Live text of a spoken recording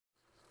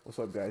What's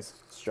up, guys?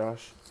 It's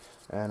Josh,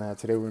 and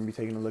today we're going to be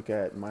taking a look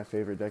at my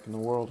favorite deck in the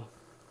world,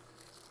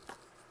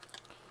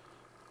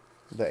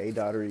 the A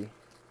Daughtery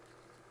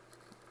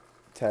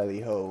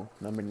Tally Ho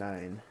number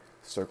 9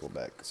 Circle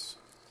Backs.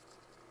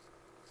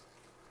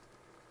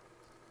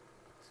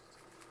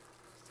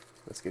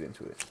 Let's get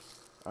into it.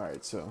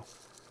 Alright, so,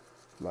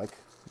 like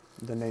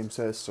the name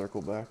says,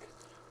 Circle Back.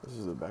 This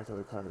is the back of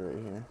the card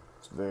right here.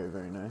 It's very,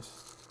 very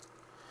nice.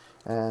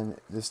 And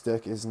this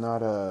deck is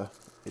not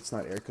it's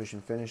not air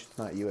cushion finish. It's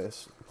not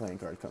U.S. Playing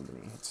Card Company.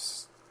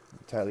 It's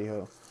Tally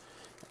Ho,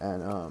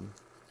 and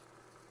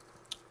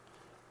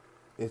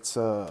it's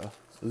a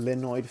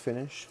linoid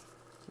finish,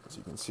 as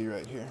you can see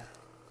right here.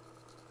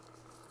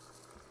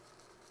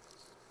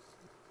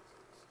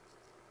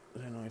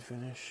 Linoid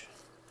finish.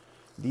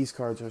 These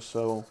cards are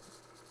so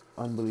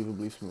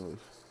unbelievably smooth.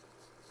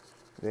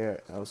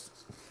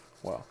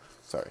 Wow,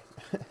 sorry,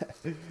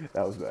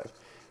 that was bad.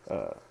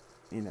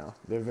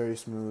 They're very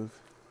smooth.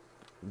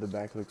 The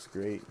back looks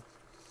great.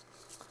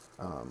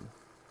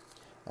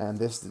 And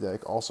this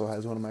deck also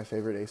has one of my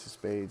favorite Ace of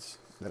Spades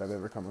that I've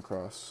ever come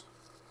across.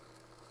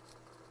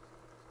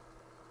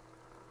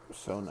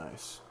 So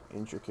nice.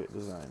 Intricate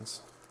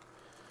designs.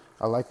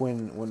 I like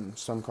when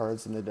some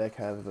cards in the deck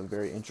have a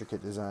very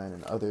intricate design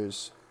and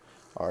others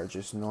are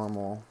just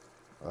normal,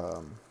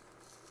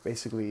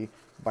 basically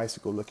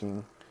bicycle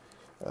looking.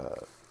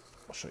 I'll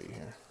show you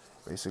here.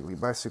 Basically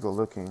bicycle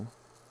looking,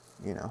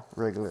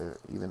 regular,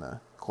 even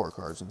core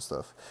cards and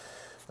stuff.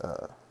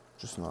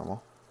 Just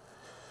normal.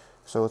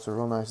 So it's a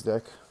real nice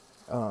deck.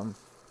 I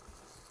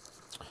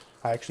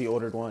actually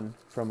ordered one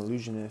from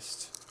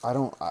Illusionist.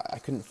 I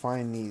couldn't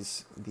find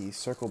these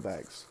circle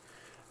bags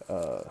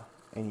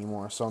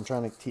anymore, so I'm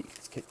trying to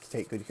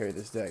take good care of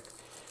this deck.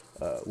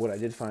 What I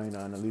did find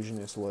on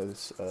Illusionist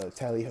was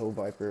Tally Ho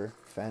Viper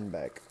fan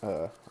back.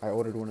 I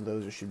ordered one of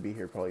those. It should be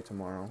here probably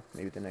tomorrow,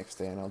 maybe the next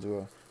day, and I'll do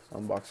a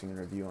unboxing and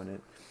review on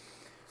it.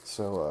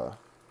 So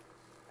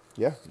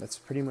yeah, that's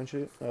pretty much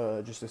it.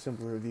 Just a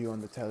simple review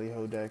on the Tally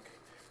Ho deck.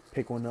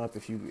 Pick one up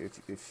if you're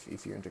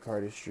into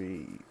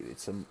cardistry.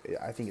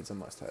 I think it's a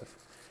must-have,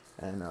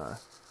 and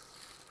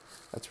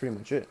that's pretty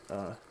much it.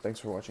 Thanks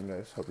for watching,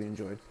 guys. Hope you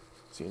enjoyed.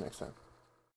 See you next time.